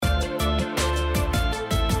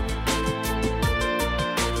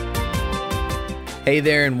Hey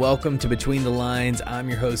there, and welcome to Between the Lines. I'm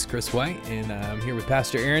your host, Chris White, and I'm here with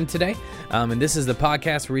Pastor Aaron today. And this is the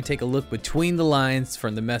podcast where we take a look between the lines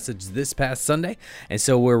from the message this past Sunday. And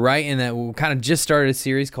so we're right in that. We kind of just started a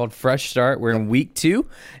series called Fresh Start. We're in week 2,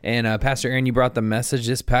 and Pastor Aaron, you brought the message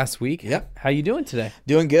this past week. Yep. How you doing today?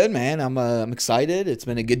 Doing good, man. I'm excited. It's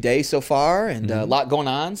been a good day so far, and a lot going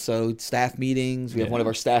on. So staff meetings. We have one of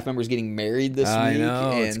our staff members getting married this week. I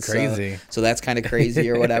know, and it's crazy. So that's kind of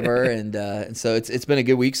crazy or whatever. And so it's been a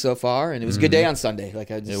good week so far, and it was a good day on Sunday.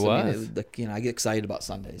 Like I get excited about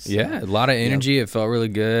Sundays. So, yeah, a lot of energy. It felt really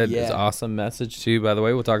good. Yeah. It's an awesome message too. By the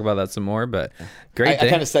way, we'll talk about that some more. But great I day.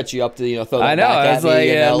 kind of set you up to throw that I know. back I at was me, like,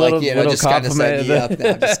 yeah, little just kind of set me up. No,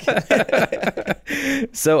 I'm just kidding.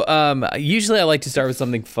 So usually I like to start with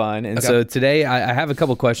something fun, and so today I have a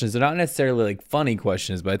couple questions. They're not necessarily like funny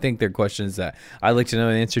questions, but I think they're questions that I like to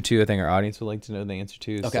know the answer to. I think our audience would like to know the answer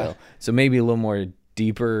to. Okay. So maybe a little more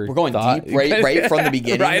deeper. We're going deep right from the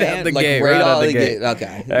beginning, right man. out the like gate, right out the gate. gate.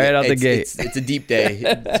 Okay, right out the gate. It's a deep day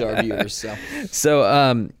to our viewers.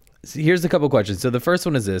 So here's a couple questions. So the first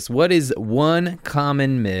one is this: what is one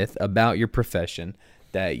common myth about your profession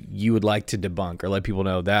that you would like to debunk or let people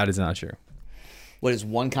know that is not true? What is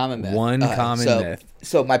one common myth? One common myth.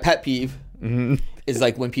 So my pet peeve is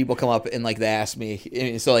like when people come up and like they ask me.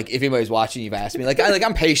 And so like if anybody's watching, you've asked me. Like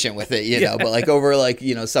I'm patient with it, you know. But like over like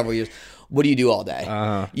several years. What do you do all day?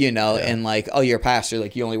 And like, oh, you're a pastor,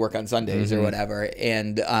 like you only work on Sundays or whatever.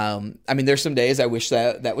 And I mean, there's some days I wish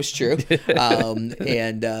that was true.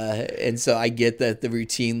 And so I get that the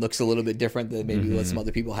routine looks a little bit different than maybe what some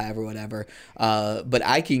other people have or whatever. But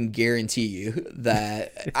I can guarantee you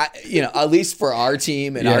that at least for our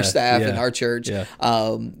team and our staff and our church,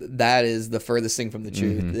 that is the furthest thing from the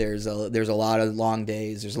truth. There's a lot of long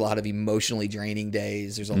days. There's a lot of emotionally draining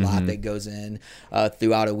days. There's a lot that goes in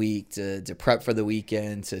throughout a week to prep for the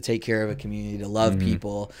weekend, to take care of a community, to love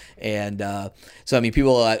people. And so, I mean,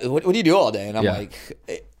 people are like, what do you do all day? And I'm like,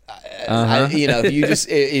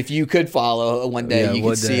 if you could follow one day, you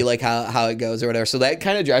could see like how it goes or whatever. So that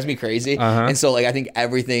kind of drives me crazy. And so like, I think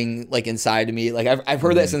everything like inside of me, like I've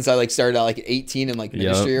heard that since I like started out like 18 in like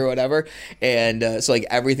ministry or whatever. And so like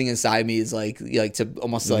everything inside me is like to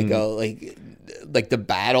almost like go like to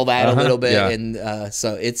battle that a little bit. And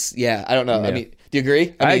so it's, I don't know. I mean, do you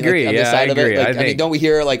agree? I agree. Like, I agree. I mean, don't we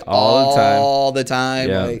hear like all the time?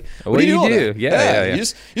 Yeah. Like, what do you do? Yeah. You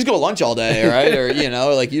just go to lunch all day, right?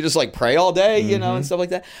 Or like you just like pray all day, and stuff like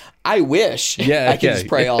that. I wish I could just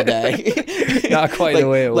pray all day. Not quite like, the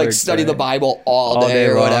way it works. Like study the Bible all day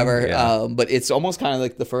or long, whatever. Yeah. But it's almost kind of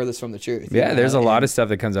like the furthest from the truth. Yeah, there's a lot of stuff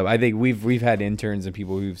that comes up. I think we've had interns and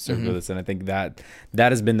people who've served with us, and I think that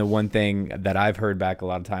has been the one thing that I've heard back a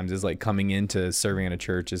lot of times is like coming into serving in a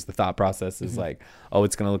church is the thought process is like, oh,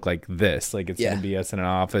 it's going to look like this. Like it's going to be us in an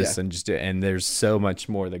office and there's so much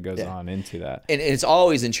more that goes on into that. And it's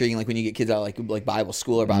always intriguing, like when you get kids out like Bible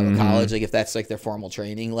school or Bible college, like if that's like their formal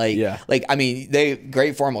training, like I mean, they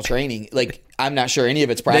great formal training. Like I'm not sure any of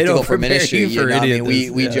it's practical for ministry. I mean,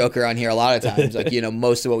 we joke around here a lot of times, like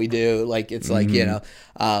most of what we do, like it's like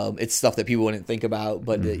it's stuff that people wouldn't think about,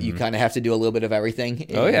 but you kind of have to do a little bit of everything.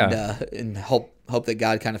 And, and hope that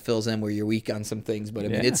God kind of fills in where you're weak on some things. But I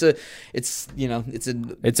mean, it's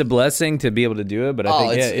a blessing to be able to do it. But I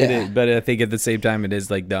think it is. But I think at the same time, it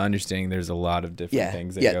is like the understanding. There's a lot of different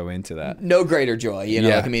things that go into that. No greater joy,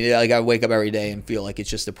 Like I mean, like I wake up every day and feel like it's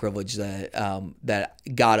just a privilege that that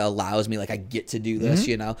God allows me. Like I get to do this.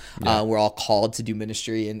 We're all called to do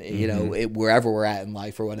ministry, and wherever we're at in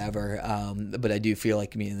life or whatever. But I do feel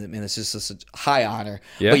like it's just such a high honor.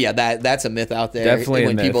 But that's a myth out there. Definitely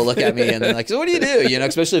when people look at me and they're like, so what do you do?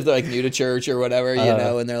 Especially if they're like new to church or whatever,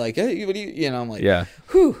 and they're like, hey, what do you, I'm like,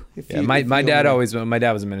 whew. My dad was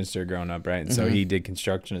a minister growing up, right? And so he did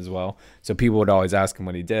construction as well. So people would always ask him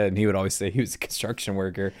what he did, and he would always say he was a construction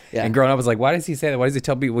worker. And growing up, I was like, why does he say that? Why does he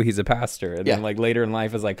tell people he's a pastor? And then like later in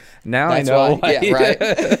life, I was like, now that's I know. Why. Right.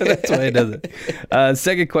 That's why he does it.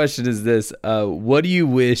 Second question is this: what do you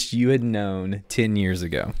wish you had known 10 years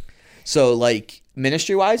ago? So like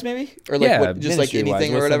ministry wise, maybe, or like just like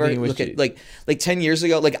anything or whatever. Look at like 10 years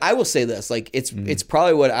ago. Like I will say this: like it's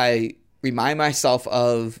probably what I remind myself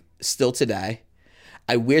of still today.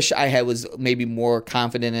 I wish I was maybe more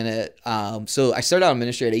confident in it. So I started out in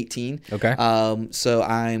ministry at 18. Okay. So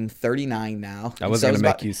I'm 39 now. I wasn't going to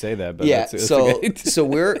make you say that, but so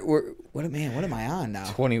we're what am I on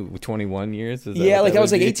now? 21 years? Is that like I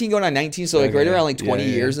was like 18 going on 19, so like right around like 20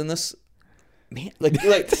 years in this. man, like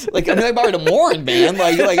I'm about to mourn, man.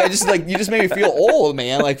 Like I just like you just made me feel old,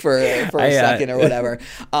 man. Like for a second or whatever.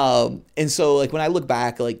 And so like when I look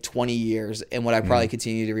back like 20 years and what I probably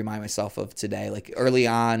continue to remind myself of today, like early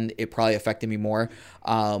on, it probably affected me more.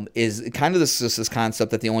 Is kind of this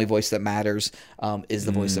concept that the only voice that matters is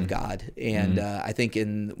the voice of God. And I think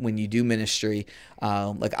when you do ministry,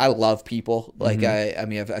 like I love people. Like I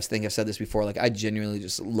mean, I think I've said this before. Like I genuinely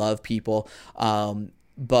just love people.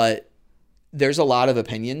 But there's a lot of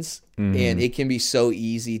opinions, and it can be so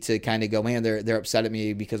easy to kind of go, man, they're upset at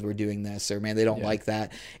me because we're doing this, or man, they don't like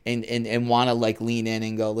that, and want to like lean in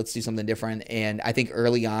and go, let's do something different. And I think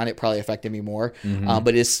early on it probably affected me more,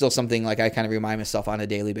 but it's still something like I kind of remind myself on a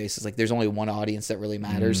daily basis, like there's only one audience that really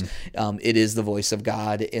matters. It is the voice of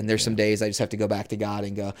God, and there's some days I just have to go back to God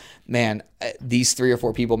and go, man, these 3 or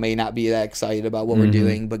 4 people may not be that excited about what we're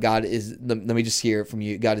doing, but God is, let me just hear it from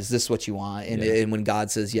you. God, is this what you want? And when God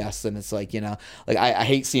says yes, then it's like, you know, like I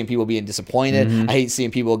hate seeing people being disappointed. I hate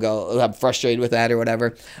seeing people go, I'm frustrated with that or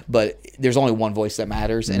whatever, but there's only one voice that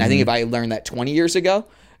matters. And I think if I learned that 20 years ago,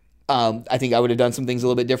 I think I would have done some things a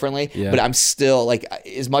little bit differently, but I'm still like,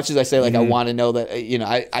 as much as I say, like, I want to know that, you know,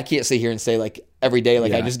 I can't sit here and say like every day,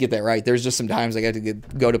 like I just get that right. There's just some times I got to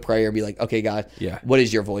go to prayer and be like, okay, God, what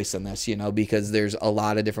is your voice in this? You know, because there's a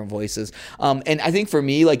lot of different voices. And I think for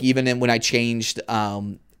me, like even when I changed,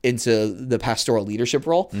 into the pastoral leadership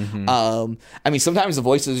role. I mean, sometimes the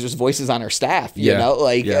voices are just voices on our staff, you know,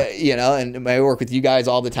 like, you know, and I work with you guys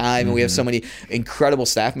all the time, and we have so many incredible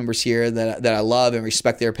staff members here that I love and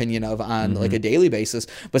respect their opinion of on like a daily basis.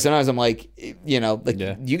 But sometimes I'm like, you know, like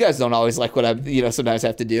you guys don't always like what I, you know, sometimes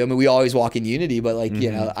have to do. I mean, we always walk in unity, but like,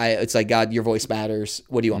 you know, it's like, God, your voice matters.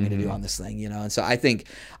 What do you want me to do on this thing? You know? And so I think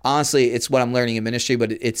honestly, it's what I'm learning in ministry,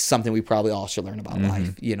 but it's something we probably all should learn about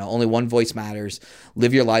life. You know, only one voice matters.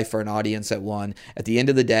 Live your life for an audience at one. At the end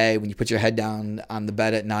of the day, when you put your head down on the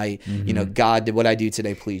bed at night, you know, God, did what I do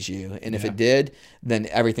today please you? And if it did, then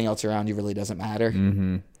everything else around you really doesn't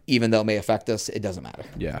matter. Even though it may affect us, it doesn't matter.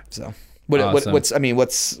 So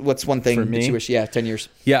what's one thing that you wish, 10 years?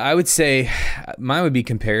 I would say mine would be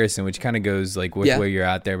comparison, which kind of goes like with where you're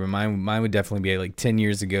at there, but mine would definitely be like 10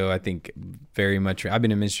 years ago. I think very much, I've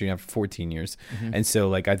been in ministry now for 14 years. And so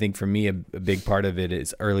like, I think for me, a big part of it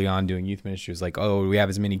is early on doing youth ministry is like, oh, do we have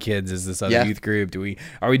as many kids as this other youth group?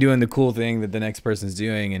 Are we doing the cool thing that the next person's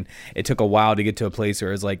doing? And it took a while to get to a place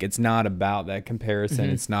where it's like, it's not about that comparison.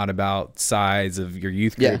 It's not about size of your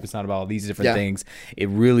youth group. It's not about all these different things. It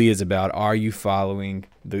really is about, are you following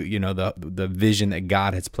the vision that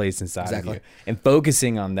God has placed inside of you and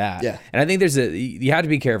focusing on that? And I think you have to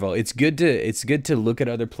be careful. It's good to look at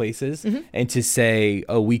other places and to say,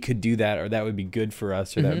 oh, we could do that, or that would be good for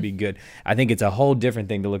us, or that would be good. I think it's a whole different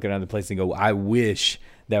thing to look at another place and go, I wish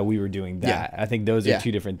that we were doing that. I think those are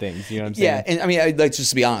two different things. You know what I'm saying? Yeah, and I mean, I'd like just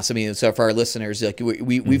to be honest. I mean, so for our listeners, like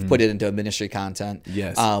we've put it into ministry content.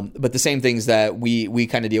 But the same things that we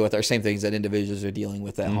kind of deal with are same things that individuals are dealing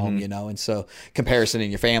with at home. You know, and so comparison in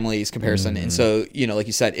your families, comparison, and so you know, like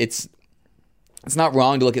you said, it's not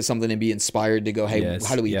wrong to look at something and be inspired to go, hey,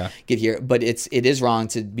 how do we get here? But it is wrong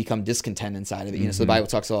to become discontent inside of it. You know, so the Bible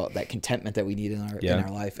talks about that contentment that we need in our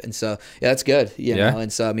life. And so, that's good. You know,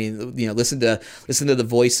 and so, I mean, you know, listen to the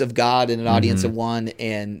voice of God in an audience of one,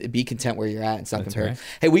 and be content where you're at and stop comparing. Right.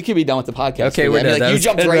 Hey, we could be done with the podcast. Okay, we're done. Like, you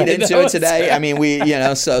jumped right into it today. I mean,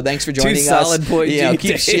 so thanks for joining us. 2 solid points. You know,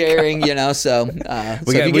 keep sharing, you know, so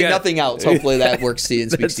if you get nothing else, hopefully that works to you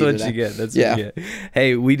and speaks to you today. That's what you get.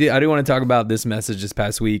 Hey, I do want to talk about this message this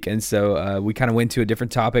past week, and so we kind of went to a different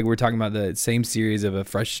topic. We're talking about the same series of a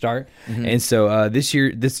fresh start, and so this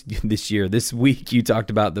week you talked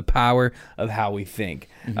about the power of how we think.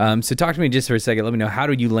 So talk to me just for a second. Let me know, how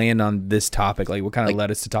did you land on this topic? Like, what kind of led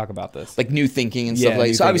us to talk about this? Like new thinking and stuff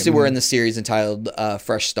like. So obviously we're in the series entitled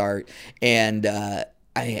Fresh Start, and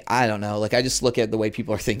I don't know. Like, I just look at the way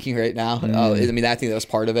people are thinking right now. I mean, I think that was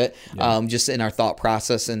part of it. Just in our thought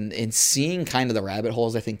process and seeing kind of the rabbit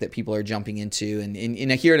holes I think that people are jumping into.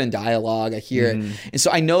 And I hear it in dialogue. I hear it. And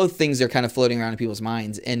so I know things are kind of floating around in people's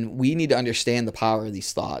minds. And we need to understand the power of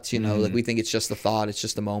these thoughts. You know, like we think it's just a thought. It's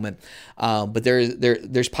just a moment. But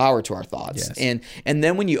there's power to our thoughts. Yes. And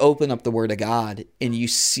then when you open up the Word of God and you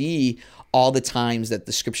see all the times that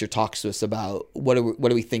the Scripture talks to us about what are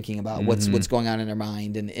we thinking about, what's going on in our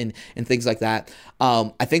mind and things like that.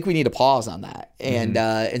 I think we need to pause on that.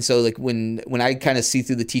 And so like when I kind of see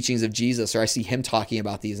through the teachings of Jesus, or I see him talking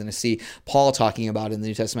about these, and I see Paul talking about it in the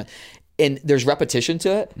New Testament, and there's repetition to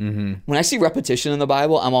it. When I see repetition in the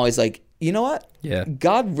Bible, I'm always like, you know what? Yeah.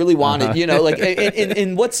 God really wanted, like,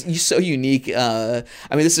 and what's so unique, I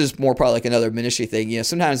mean, this is more probably like another ministry thing,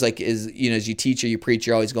 sometimes like as you teach or you preach,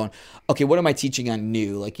 you're always going, okay, what am I teaching on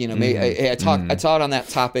new? Like, maybe I taught on that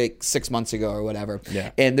topic 6 months ago or whatever.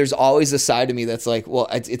 Yeah. And there's always a side of me that's like, well,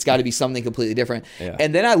 it's got to be something completely different. Yeah.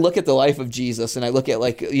 And then I look at the life of Jesus and I look at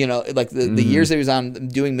like, the years that he was on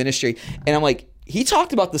doing ministry, and I'm like, he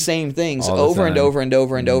talked about the same things over and over and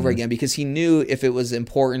over and over again, because he knew if it was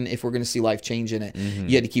important, if we're going to see life change in it,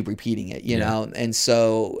 you had to keep repeating it, you know? And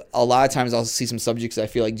so a lot of times I'll see some subjects that I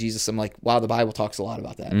feel like Jesus, I'm like, wow, the Bible talks a lot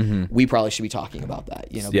about that. We probably should be talking about that,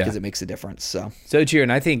 because it makes a difference. So true.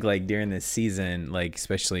 And I think like during this season, like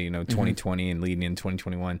especially, 2020 and leading in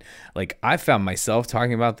 2021, like I found myself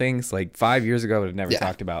talking about things like 5 years ago I would have never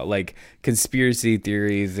talked about, like conspiracy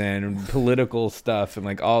theories and political stuff and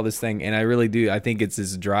like all this thing. And I really do. I think it's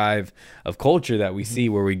this drive of culture that we see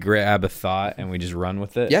where we grab a thought and we just run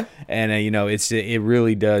with it. Yeah. And it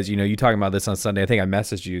really does. You talking about this on Sunday. I think I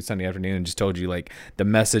messaged you Sunday afternoon and just told you like the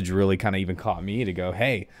message really kind of even caught me to go,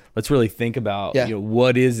 hey, let's really think about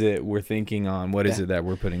what is it we're thinking on? What is it that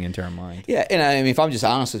we're putting into our mind? Yeah. And I mean, if I'm just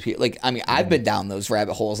honest with you, like, I mean, I've been down those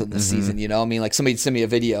rabbit holes in this season, I mean, like somebody sent me a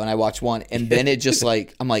video and I watched one and then it just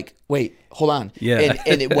like, I'm like, wait, hold on. Yeah.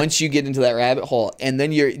 And once you get into that rabbit hole and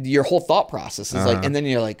then your whole thought process is like, and then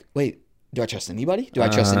you're like, wait, do I trust anybody? Do I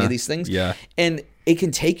trust any of these things? Yeah. And it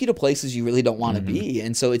can take you to places you really don't want to be.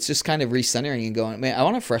 And so it's just kind of recentering and going, man, I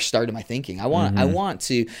want a fresh start in my thinking. I want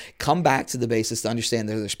to come back to the basis to understand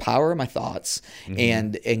that there's power in my thoughts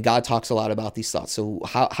and God talks a lot about these thoughts. So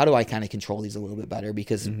how do I kind of control these a little bit better?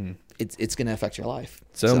 Because it's going to affect your life.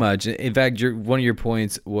 So much. In fact, one of your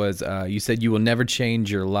points was you said you will never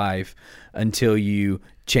change your life until you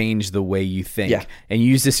change the way you think. Yeah. And you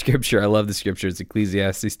use the scripture. I love the scripture. It's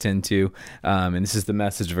Ecclesiastes 10:2. And this is the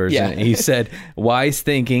Message version. Yeah. And he said, wise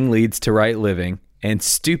thinking leads to right living and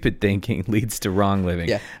stupid thinking leads to wrong living.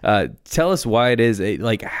 Yeah. Tell us why it is,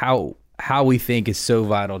 like how we think is so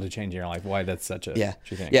vital to changing our life. Why that's such a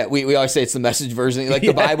true thing. Yeah, we always say it's the Message version, like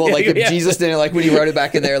the Bible. Like if Jesus didn't, like when he wrote it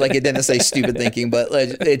back in there, like it didn't say stupid thinking, but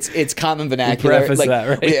like, it's common vernacular. You prefaced that,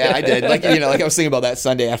 right? Yeah, I did. Like like I was thinking about that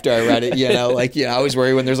Sunday after I read it. I always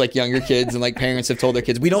worry when there's like younger kids and like parents have told their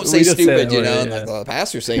kids we don't say stupid, and like the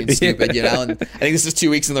pastor's saying stupid, and I think this is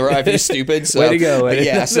 2 weeks in the row I've used stupid. So way to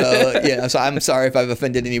go. So I'm sorry if I've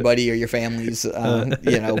offended anybody or your families.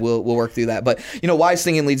 We'll work through that. But wise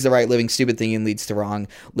thinking leads to right living, stupid thinking leads to wrong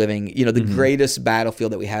living. The greatest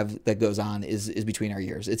battlefield that we have that goes on is between our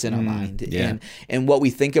ears. It's in our mind. Yeah. And what we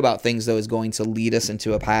think about things though is going to lead us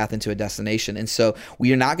into a path, into a destination. And so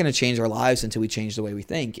we are not going to change our lives until we change the way we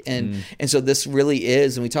think. And so this really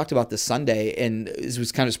is, and we talked about this Sunday, and as we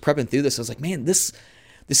was kind of just prepping through this, I was like, man, this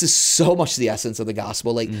is so much the essence of the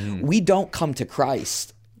gospel. Like we don't come to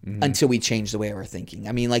Christ until we change the way we're thinking.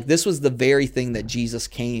 I mean, like this was the very thing that Jesus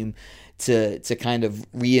came to kind of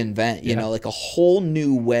reinvent, like a whole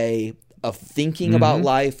new way of thinking about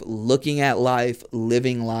life, looking at life,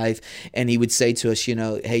 living life. And he would say to us,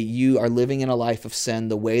 hey, you are living in a life of sin.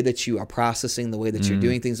 The way that you are processing, the way that you're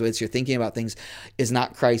doing things, the way that you're thinking about things is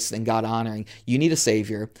not Christ and God honoring. You need a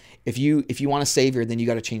savior. If you want a savior, then you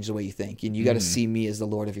got to change the way you think, and you got to see me as the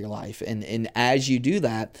Lord of your life. And as you do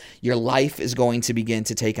that, your life is going to begin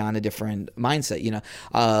to take on a different mindset.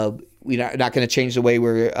 We're not going to change the way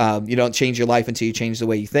you don't change your life until you change the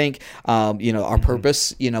way you think. Our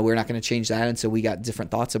purpose, we're not going to change that until we got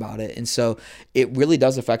different thoughts about it. And so it really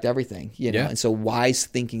does affect everything, And so wise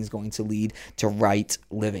thinking is going to lead to right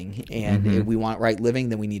living. And if we want right living,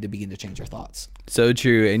 then we need to begin to change our thoughts. So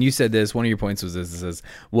true. And you said this, one of your points was this, it says,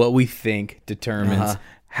 what we think determines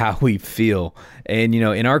how we feel. And,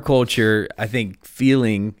 in our culture, I think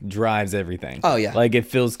feeling drives everything. Oh, yeah. Like it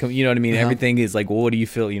feels, you know what I mean? Everything is like, well, what do you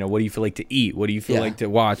feel? What do you feel like to eat? What do you feel like to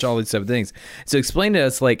watch? All these type of things. So explain to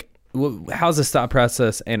us, like, how's this thought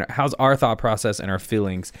process and how's our thought process and our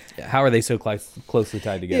feelings? How are they so closely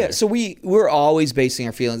tied together? Yeah, so we're always basing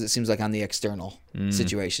our feelings, it seems like, on the external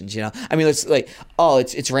situations. I mean, it's like,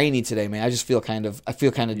 it's rainy today, man. I just feel kind of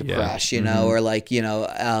depressed, or like,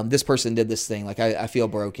 this person did this thing, like I feel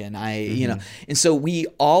broken. And so we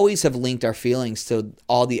always have linked our feelings to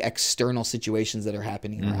all the external situations that are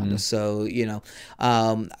happening around us. So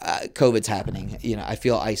COVID's happening. I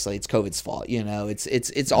feel isolated. It's COVID's fault.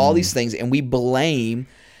 It's all these things, and we blame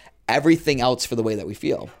everything else for the way that we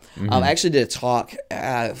feel. I actually did a talk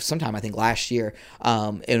sometime, I think last year,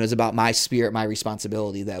 and it was about my spirit, my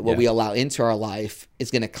responsibility, that what we allow into our life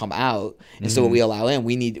is going to come out. And so what we allow in,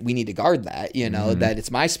 we need to guard that, that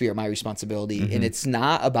it's my spirit, my responsibility, and it's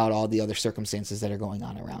not about all the other circumstances that are going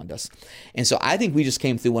on around us. And so I think we just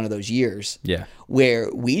came through one of those years where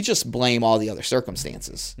we just blame all the other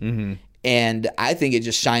circumstances. And I think it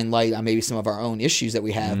just shined light on maybe some of our own issues that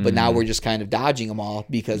we have, but now we're just kind of dodging them all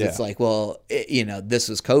because it's like, well, this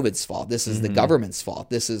is COVID's fault. This is the government's fault.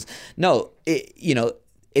 This is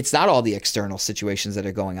it's not all the external situations that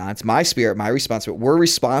are going on. It's my spirit, my responsibility. We're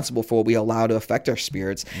responsible for what we allow to affect our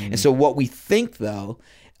spirits. And so what we think, though,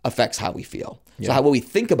 affects how we feel. So what we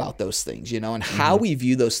think about those things, and how we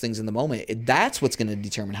view those things in the moment, that's what's going to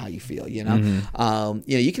determine how you feel, you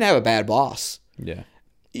can have a bad boss.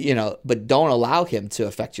 But don't allow him to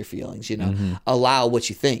affect your feelings, allow what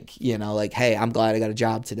you think, like, hey, I'm glad I got a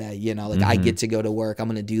job today. I get to go to work. I'm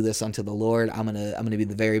going to do this unto the Lord. I'm going to be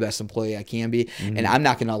the very best employee I can be. And I'm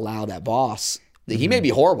not going to allow that boss that he may be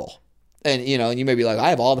horrible. And, and you may be like,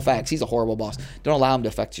 I have all the facts. He's a horrible boss. Don't allow him to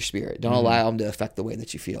affect your spirit. Don't allow him to affect the way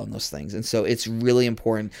that you feel and those things. And so it's really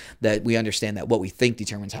important that we understand that what we think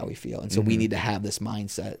determines how we feel. And so we need to have this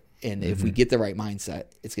mindset. And if we get the right mindset,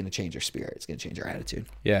 it's going to change our spirit. It's going to change our attitude.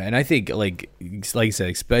 Yeah, and I think, like you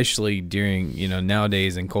said, especially during,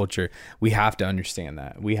 nowadays in culture, we have to understand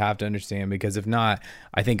that. We have to understand, because if not,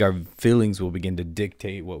 I think our feelings will begin to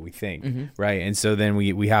dictate what we think, right? And so then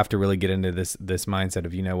we have to really get into this mindset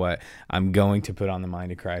of, what, I'm going to put on the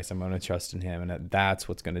mind of Christ. I'm going to trust in him, and that's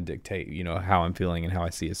what's going to dictate, how I'm feeling and how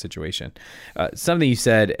I see a situation. Something you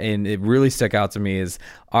said, and it really stuck out to me, is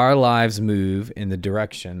our lives move in the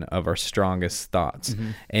direction of our strongest thoughts.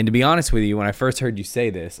 And to be honest with you, when I first heard you say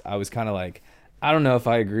this, I was kind of like, I don't know if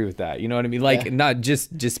I agree with that. You know what I mean? Like, not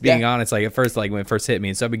just being honest, like at first, like when it first hit me.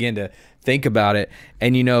 And so I began to think about it,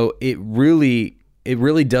 and it really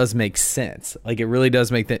does make sense. Like, it really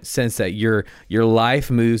does make sense that your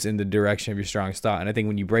life moves in the direction of your strongest thought. And I think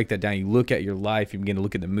when you break that down, you look at your life, you begin to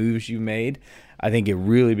look at the moves you've made, I think it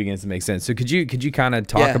really begins to make sense. So could you kind of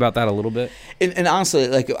talk about that a little bit? And honestly,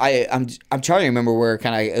 like I'm trying to remember where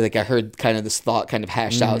kind of like I heard kind of this thought kind of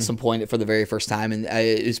hashed out at some point for the very first time, and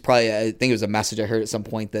it was probably, I think it was a message I heard at some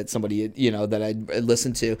point that somebody that I'd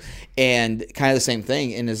listened to, and kind of the same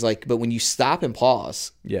thing. And it's like, but when you stop and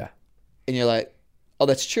pause, and you're like, oh,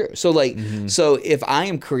 that's true. So like, so if I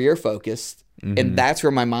am career focused, and that's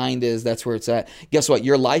where my mind is, that's where it's at, guess what?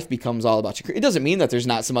 Your life becomes all about your career. It doesn't mean that there's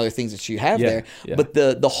not some other things that you have there, but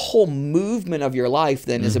the whole movement of your life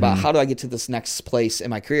then is about, how do I get to this next place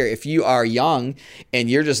in my career? If you are young and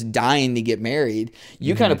you're just dying to get married,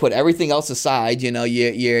 you kind of put everything else aside.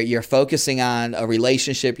 You're focusing on a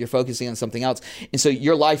relationship, you're focusing on something else, and so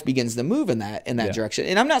your life begins to move in that direction.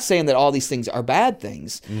 And I'm not saying that all these things are bad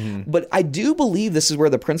things, but I do believe this is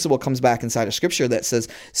where the principle comes back inside of Scripture that says,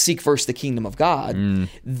 seek first the kingdom of God,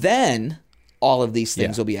 then all of these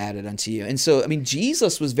things will be added unto you. And so, I mean,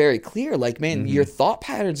 Jesus was very clear, like, man, your thought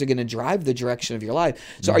patterns are going to drive the direction of your life.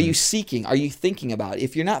 So are you seeking? Are you thinking about?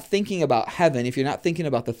 If you're not thinking about heaven, if you're not thinking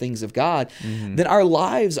about the things of God, then our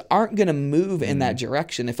lives aren't going to move in that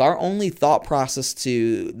direction. If our only thought process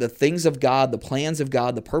to the things of God, the plans of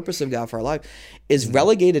God, the purpose of God for our life is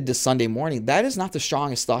relegated to Sunday morning, that is not the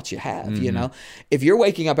strongest thoughts you have. If you're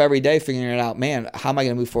waking up every day figuring it out, man, how am I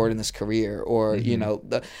going to move forward in this career? Or,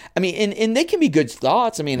 and they can be good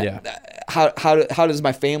thoughts. I mean, how does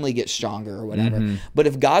my family get stronger or whatever? But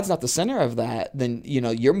if God's not the center of that, then,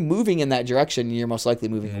 you're moving in that direction, and you're most likely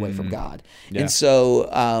moving away from God. And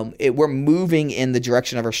so we're moving in the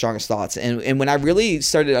direction of our strongest thoughts. And when I really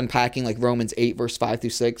started unpacking like Romans 8, verse 5 through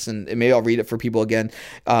 6, and maybe I'll read it for people again,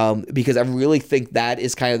 because I really think that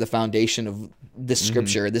is kind of the foundation of this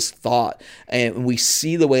scripture, this thought. And we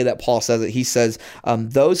see the way that Paul says it. He says,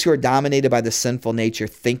 those who are dominated by the sinful nature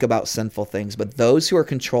think about sinful things, but those who are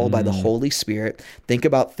controlled by the Holy Spirit think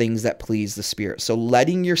about things that please the Spirit. So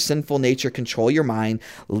letting your sinful nature control your mind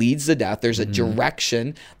leads to death. There's a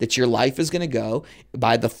direction that your life is going to go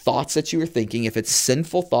by the thoughts that you are thinking. If it's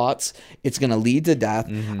sinful thoughts, it's going to lead to death.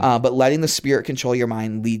 But letting the Spirit control your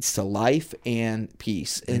mind leads to life and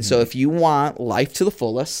peace. And so if you want life to the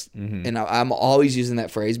fullest, and I'm always using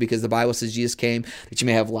that phrase because the Bible says Jesus came that you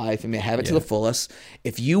may have life and may have it to the fullest.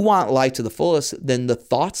 If you want life to the fullest, then the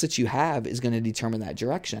thoughts that you have is going to determine that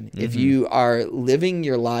direction. If you are living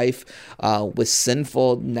your life with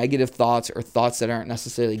sinful, negative thoughts, or thoughts that aren't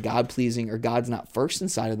necessarily God-pleasing, or God's not first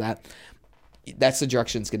inside of that, that's the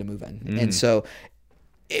direction it's going to move in. And so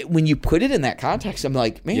when you put it in that context, I'm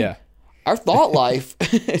like, man, our thought life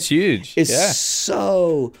it's huge. is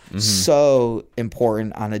so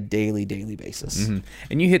important on a daily basis.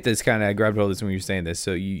 And you hit this kind of, I grabbed hold of this when you were saying this.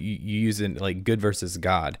 So you use it like good versus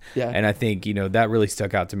God. Yeah. And I think, that really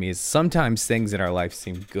stuck out to me is sometimes things in our life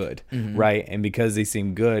seem good, right? And because they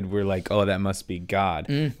seem good, we're like, oh, that must be God.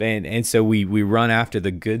 And so we run after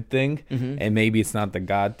the good thing, and maybe it's not the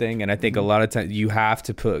God thing. And I think a lot of times you have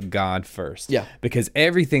to put God first. Yeah. Because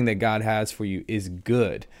everything that God has for you is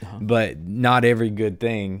good, but not every good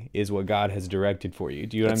thing is what God has directed for you.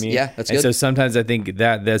 Do you know what I mean? Yeah, that's and good. So sometimes I think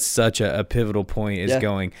that's such a pivotal point is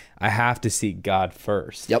going, I have to seek God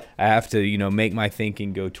first. Yep. I have to, make my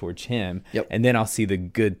thinking go towards him. Yep. And then I'll see the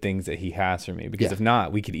good things that he has for me. Because if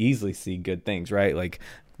not, we could easily see good things, right? Like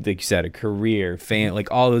you said, a career,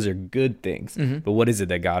 like all those are good things. But what is it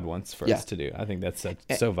that God wants for us to do? I think that's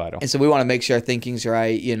so vital. And so we want to make sure our thinking's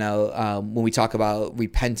right. When we talk about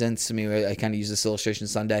repentance, I kind of use this illustration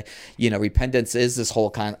Sunday. Repentance is this whole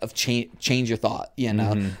kind of change your thought.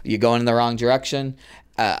 You're going in the wrong direction.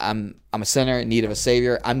 I'm a sinner in need of a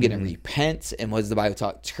savior. I'm going to repent. And what does the Bible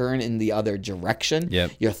talk? Turn in the other direction.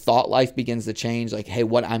 Yep. Your thought life begins to change. Like, hey,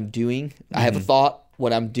 what I'm doing, I have a thought.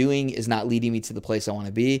 What I'm doing is not leading me to the place I want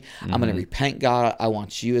to be. I'm going to repent, God. I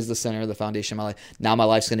want you as the center of the foundation of my life. Now my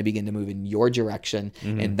life's going to begin to move in your direction.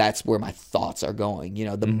 And that's where my thoughts are going,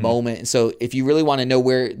 the moment. And so if you really want to know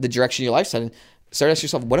where the direction of your life's headed, start asking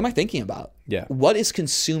yourself, what am I thinking about? Yeah. What is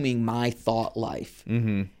consuming my thought life?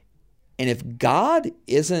 And if God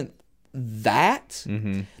isn't that,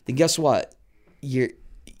 then guess what?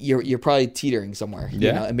 You're probably teetering somewhere,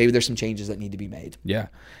 and maybe there's some changes that need to be made. Yeah.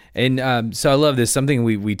 And so I love this. Something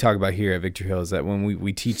we talk about here at Victory Hill is that when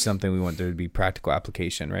we teach something, we want there to be practical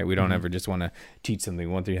application, right? We don't ever just want to teach something.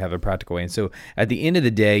 We want there to have a practical way. And so at the end of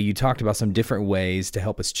the day, you talked about some different ways to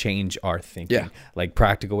help us change our thinking, like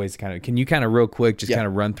practical ways to can you kind of real quick, just kind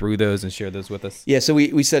of run through those and share those with us? Yeah. So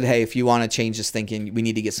we said, hey, if you want to change this thinking, we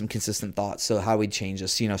need to get some consistent thoughts. So how do we change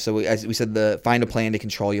this? So as we said, find a plan to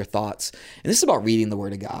control your thoughts. And this is about reading the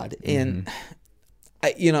Word of God. And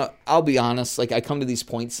I'll be honest, like I come to these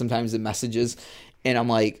points sometimes in messages and I'm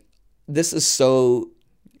like, this is so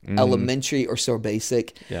elementary or so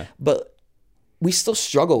basic, but we still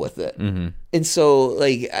struggle with it. And so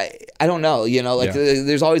like, I don't know,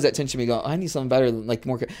 there's always that tension. We go, I need something better than like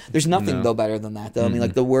more. There's nothing though better than that though. I mean,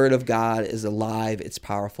 like the Word of God is alive. It's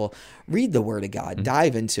powerful. Read the Word of God,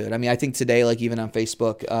 dive into it. I mean, I think today, like even on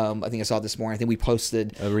Facebook, I think I saw it this morning, I think we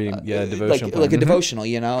posted a reading, devotional like a devotional,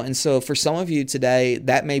 and so for some of you today,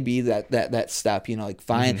 that may be that step, like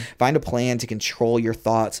find a plan to control your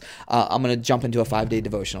thoughts. I'm going to jump into a 5-day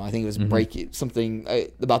devotional. I think it was something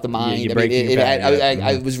about the mind.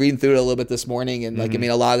 I was reading through it a little bit this morning, and like, I mean,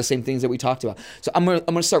 a lot of the same things that we talked about. So I'm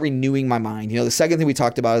gonna start renewing my mind. The second thing we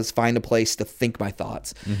talked about is find a place to think my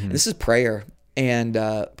thoughts. And this is prayer. And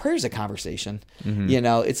prayer is a conversation.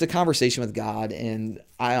 It's a conversation with God. And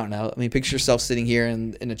I don't know. I mean, picture yourself sitting here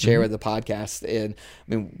in a chair with a podcast. And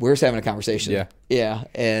I mean, we're just having a conversation. Yeah.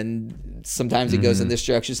 And sometimes it goes in this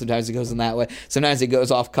direction. Sometimes it goes in that way. Sometimes it goes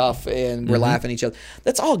off cuff and we're laughing at each other.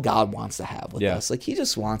 That's all God wants to have with us. Like, he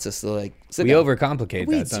just wants us to like sit down. Overcomplicate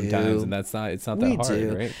that sometimes. And it's not that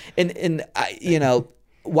hard, right? And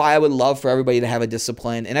why I would love for everybody to have a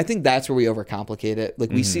discipline. And I think that's where we overcomplicate it.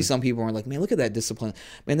 Like we see some people and we're like, man, look at that discipline.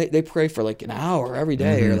 Man, they pray for like an hour every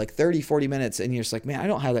day or like 30, 40 minutes. And you're just like, man, I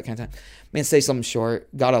don't have that kind of time. Man, say something short.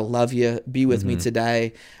 God, I love you. Be with me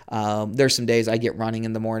today. There's some days I get running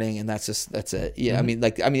in the morning and that's it. Yeah. I mean,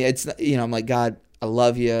 it's, I'm like, God, I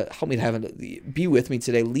love you. Help me to be with me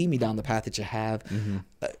today. Lead me down the path that you have.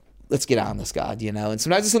 Let's get on this, God, and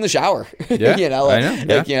sometimes it's in the shower, it's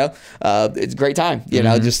a great time,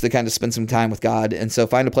 just to kind of spend some time with God. And so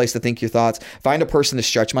find a place to think your thoughts, find a person to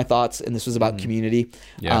stretch my thoughts. And this was about community.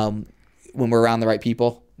 When we're around the right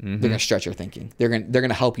people, they're going to stretch your thinking. They're going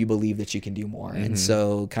to help you believe that you can do more. And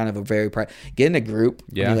so kind of get in a group.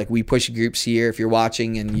 I mean, like we push groups here. If you're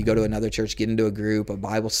watching and you go to another church, get into a group, a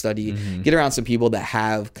Bible study, get around some people that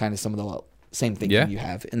have kind of some of the same thinking you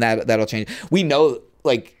have. And that'll change. We know,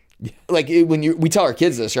 like when we tell our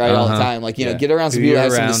kids this, right, all the time, like, get around some people that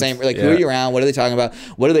have some of the same, like, who are you around? What are they talking about?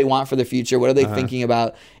 What do they want for the future? What are they thinking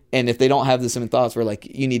about? And if they don't have the same thoughts, we're like,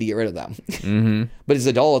 you need to get rid of them. But as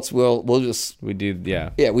adults, we do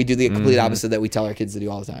the complete opposite that we tell our kids to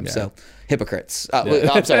do all the time. So hypocrites.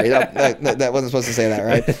 I'm sorry, that wasn't supposed to say that,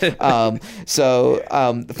 right?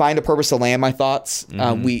 Find a purpose to land my thoughts.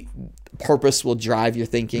 Purpose will drive your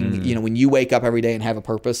thinking. When you wake up every day and have a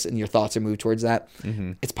purpose and your thoughts are moved towards that,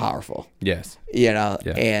 it's powerful. Yes.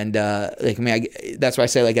 And that's why I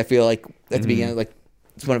say, like, I feel like at the beginning, like,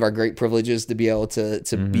 It's one of our great privileges to be able to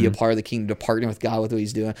be a part of the kingdom, to partner with God with what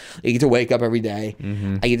he's doing. I get to wake up every day.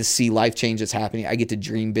 I get to see life change that's happening. I get to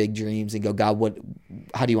dream big dreams and go, God,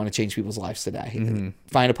 how do you want to change people's lives today?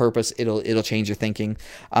 Find a purpose. It'll change your thinking.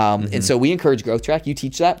 And so we encourage Growth Track. You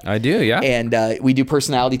teach that. I do, yeah. And we do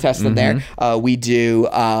personality tests in there. We do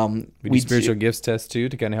spiritual gifts tests too,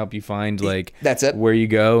 to kind of help you find like that's it. Where you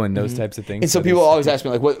go and those types of things. And so people always ask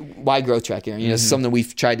me like, why Growth Track here? You know, it's something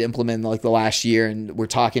we've tried to implement in like the last year, and we're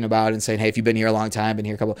talking about and saying, hey, if you've been here a long time, been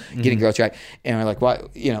here a couple, getting Growth Track, and we're like, why?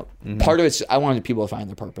 You know, part of it's I wanted people to find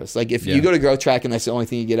their purpose. Like if you go to Growth Track and that's the only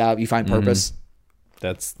thing you get out, you find purpose.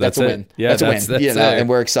 That's a win. Yeah, that's a win. You know, and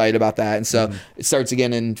we're excited about that. And so it starts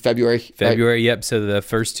again in February. Right? Yep. So the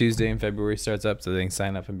first Tuesday in February starts up, so they can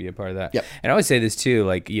sign up and be a part of that. Yep. And I always say this too,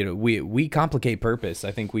 like, you know, we complicate purpose. I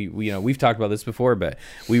think we you know, we've talked about this before, but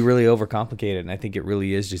we really overcomplicate it. And I think it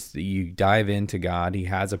really is just you dive into God. He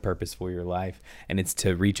has a purpose for your life, and it's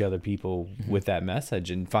to reach other people with that message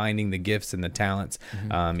and finding the gifts and the talents.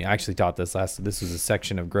 I actually taught this was a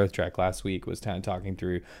section of Growth Track last week, was kind of talking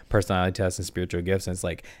through personality tests and spiritual gifts. And it's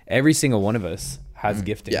like every single one of us has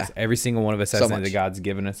giftings. Yeah. Every single one of us has something that God's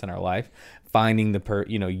given us in our life. Finding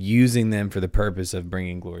using them for the purpose of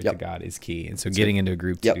bringing glory to God is key. And so getting into a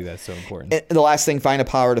group to do that is so important. And the last thing, find a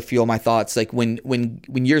power to fuel my thoughts. Like when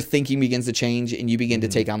your thinking begins to change and you begin to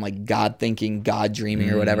take on like God thinking, God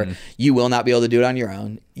dreaming or whatever, you will not be able to do it on your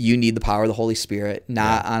own. You need the power of the Holy Spirit,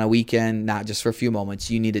 not on a weekend, not just for a few moments.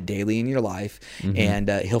 You need it daily in your life. And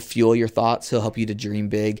he'll fuel your thoughts. He'll help you to dream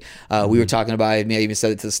big. We were talking about, I even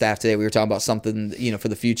said it to the staff today, we were talking about something, for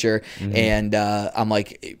the future. And I'm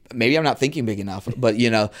like, maybe I'm not thinking big enough, but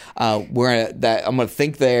I'm going to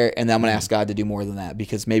think there, and then I'm going to ask God to do more than that,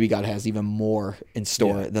 because maybe God has even more in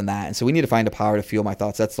store than that. And so we need to find a power to fuel my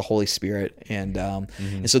thoughts. That's the Holy Spirit. And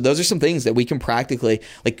so those are some things that we can practically,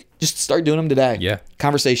 like, just start doing them today. Yeah.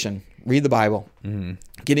 Conversation, read the Bible,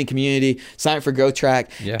 get in community, sign up for Growth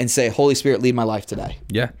Track, and say, Holy Spirit, lead my life today.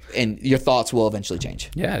 Yeah. And your thoughts will eventually change.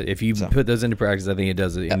 Yeah. If you put those into practice, I think it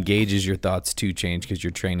does. It engages your thoughts to change, because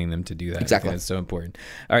you're training them to do that. Exactly. It's so important.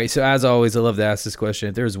 All right. So as always, I love to ask this question.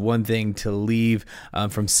 If there's one thing to leave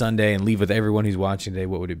from Sunday and leave with everyone who's watching today,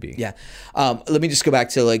 what would it be? Yeah. Let me just go back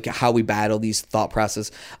to like how we battle these thought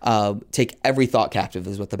processes. Take every thought captive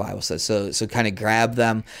is what the Bible says. So kind of grab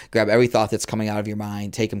every thought that's coming out of your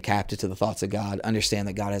mind, take them captive to the thoughts of God. Understand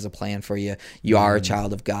that God has a plan for you. You are a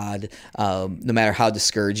child of God. No matter how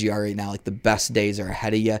discouraged you are right now, like the best days are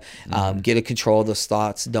ahead of you. Get a control of those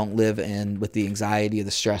thoughts. Don't live with the anxiety or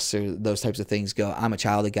the stress or those types of things. Go, I'm a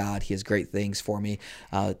child of God. He has great things for me.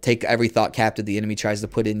 Take every thought captive the enemy tries to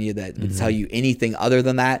put in you that would tell you anything other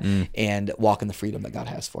than that, and walk in the freedom that God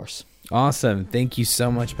has for us. Awesome. Thank you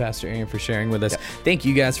so much, Pastor Aaron, for sharing with us. Thank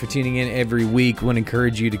you guys for tuning in every week. I want to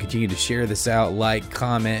encourage you to continue to share this out, like,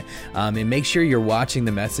 comment, and make sure you're watching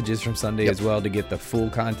the messages from Sunday as well to get the full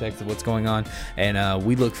context of what's going on. And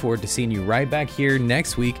we look forward to seeing you right back here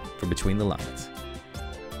next week for Between the Lines.